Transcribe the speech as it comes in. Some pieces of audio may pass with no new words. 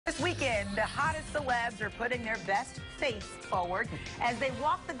weekend, the hottest celebs are putting their best face forward as they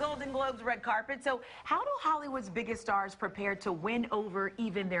walk the Golden Globes red carpet. So how do Hollywood's biggest stars prepare to win over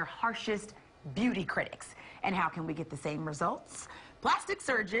even their harshest beauty critics? And how can we get the same results? Plastic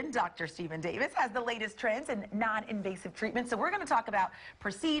surgeon Dr. Stephen Davis has the latest trends in non-invasive treatments. So we're going to talk about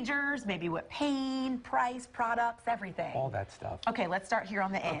procedures, maybe what pain, price, products, everything. All that stuff. Okay, let's start here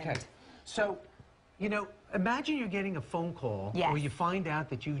on the end. Okay, so, you know, imagine you're getting a phone call Yes. where you find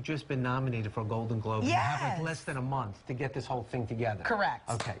out that you've just been nominated for a Golden Globe. Yes. You have like less than a month to get this whole thing together. Correct.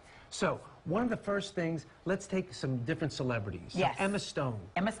 Okay, so one of the first things, let's take some different celebrities. Yes. So Emma Stone.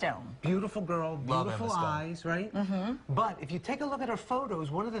 Emma Stone. Beautiful girl, Love beautiful Emma Stone. eyes, right? Mm-hmm. But if you take a look at her photos,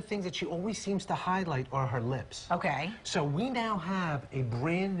 one of the things that she always seems to highlight are her lips. Okay. So we now have a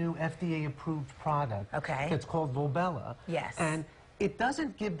brand new FDA-approved product Okay. that's called Volbella. Yes. And it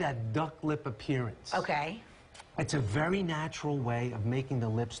doesn't give that duck lip appearance. Okay. It's a very natural way of making the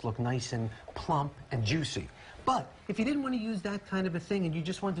lips look nice and plump and juicy. But if you didn't want to use that kind of a thing and you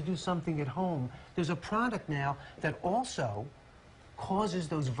just want to do something at home, there's a product now that also causes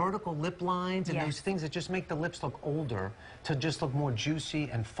those vertical lip lines and Yes. those things that just make the lips look older to just look more juicy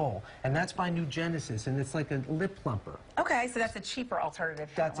and full. And that's by New Genesis, and it's like a lip plumper. Okay, so that's a cheaper alternative.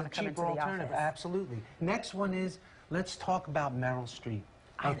 If That's you a don't wanna come cheaper into the alternative, office. absolutely. Next one is, let's talk about Meryl Streep.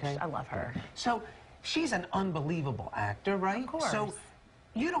 I love her. So she's an unbelievable actor, right? Of course. So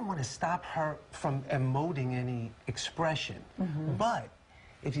you don't want to stop her from emoting any expression. Mm-hmm. But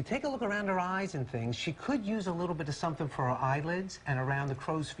if you take a look around her eyes and things, she could use a little bit of something for her eyelids and around the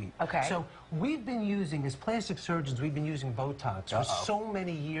crow's feet. Okay. So we've been using, as plastic surgeons, we've been using Botox for so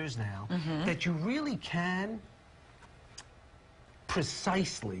many years now that you really can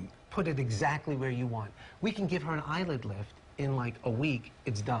precisely put it exactly where you want. We can give her an eyelid lift in like a week,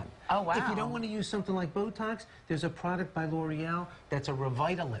 it's done. Oh, wow. If you don't want to use something like Botox, there's a product by L'Oreal that's a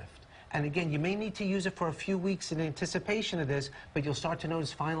Revitalift. And again, you may need to use it for a few weeks in anticipation of this, but you'll start to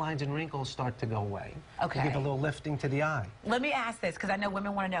notice fine lines and wrinkles start to go away. Okay. You give a little lifting to the eye. Let me ask this, because I know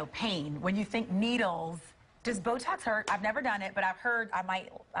women want to know pain. When you think needles, does Botox hurt? I've never done it, but I've heard I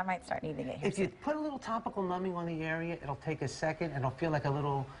might start needing it here If you soon. put a little topical numbing on the area, it'll take a second, and it'll feel like a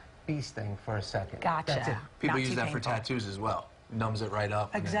little bee sting for a second. Gotcha. That's it. People Not use too that for painful. tattoos as well. Numbs it right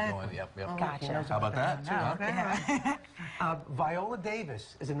up. Exactly. And then go in. Yep. Gotcha. How about that, too, huh? Yeah. Viola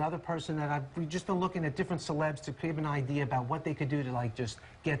Davis is another person that we've just been looking at different celebs to give an idea about what they could do to like just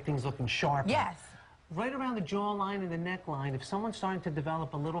get things looking sharper. Yes. Right around the jawline and the neckline, if someone's starting to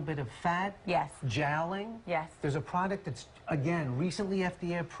develop a little bit of fat, Yes. jowling, Yes. there's a product that's, again, recently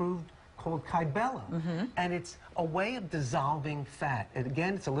FDA approved called Kybella. And it's a way of dissolving fat. And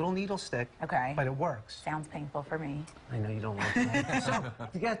again, it's a little needle stick, Okay. but it works. Sounds painful for me. I know you don't like that. So,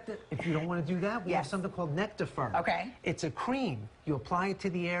 if you don't want to do that, we have Yes. something called Nectarfirm. Okay. It's a cream. You apply it to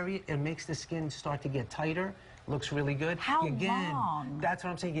the area, it makes the skin start to get tighter. Looks really good. How Again, long? that's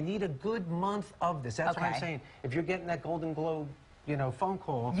what I'm saying. You need a good month of this. That's what I'm Okay. saying. If you're getting that Golden Globe, you know, phone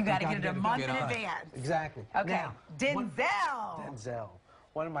call, You got to get it a month Get in on. advance. Exactly. Okay. Now, Denzel. Denzel.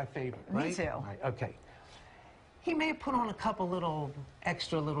 One of my favorite, Me right? too. Right, okay. He may have put on a couple little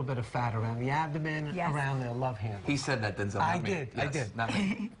extra little bit of fat around the abdomen, Yes. around the love handle. He said that, Denzel. I not me. did, I Yes, did. Not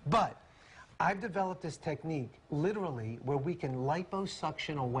me. But I've developed this technique, literally, where we can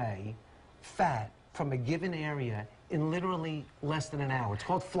liposuction away fat from a given area in literally less than an hour. It's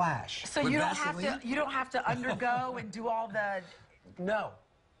called Flash. So With you Vaseline? you don't have to undergo and do all the. No.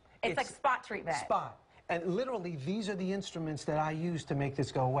 It's like spot treatment. Spot. And literally, these are the instruments that I use to make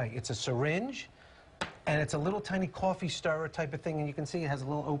this go away. It's a syringe, and it's a little tiny coffee stirrer type of thing, and you can see it has a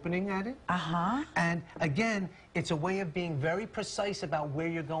little opening at it. Uh-huh. And again, it's a way of being very precise about where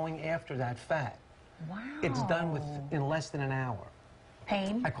you're going after that fat. Wow. It's done in less than an hour.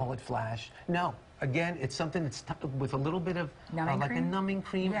 Pain. I call it Flash. No, again, it's something that's with a little bit of Numbing like a cream? numbing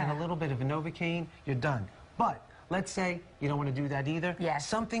cream and Yeah. a little bit of a Novocaine, you're done. But let's say you don't want to do that either. Yes.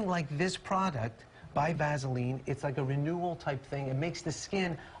 Something like this product by Vaseline, it's like a renewal type thing. It makes the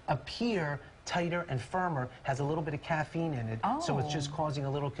skin appear tighter and firmer, has a little bit of caffeine in it, so it's just causing a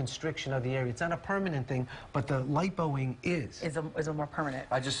little constriction of the area. It's not a permanent thing, but the lipoing is. Is a more permanent.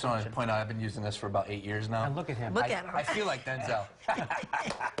 I just want to point out I've been using this for about 8 years now. And look at him. Look at him. I feel like Denzel.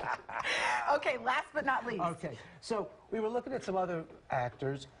 Okay, last but not least. Okay, so we were looking at some other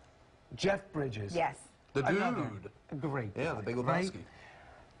actors. Jeff Bridges. Yes. The Another dude. great Yeah, guy, the Big right? Lebowski.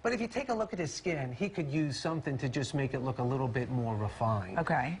 But if you take a look at his skin, he could use something to just make it look a little bit more refined.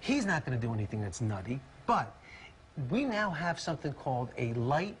 Okay. He's not going to do anything that's nutty, but we now have something called a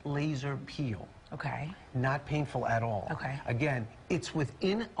light laser peel. Okay. Not painful at all. Okay. Again, it's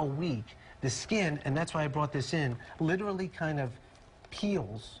within a week. The skin, and that's why I brought this in, literally kind of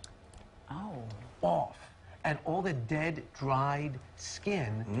peels Oh. off. And all the dead, dried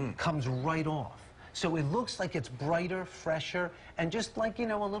skin comes right off. So it looks like it's brighter, fresher, and just like, you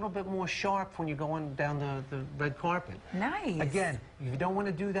know, a little bit more sharp when you're going down the red carpet. Nice. Again, if you don't want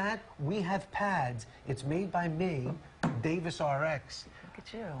to do that, we have pads. It's made by me, Davis RX. Look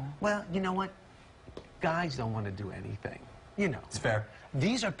at you. Well, you know what? Guys don't want to do anything. You know. It's fair.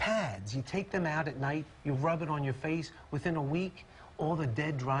 These are pads. You take them out at night, you rub it on your face. Within a week, all the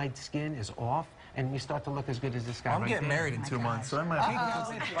dead, dried skin is off, and you start to look as good as this guy I'm right getting there. married in 2 months, so I might have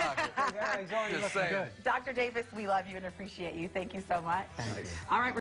to use this pocket. Yeah, he's already Just looking saying. good. Dr. Davis, we love you and appreciate you. Thank you so much. Thank you. All right.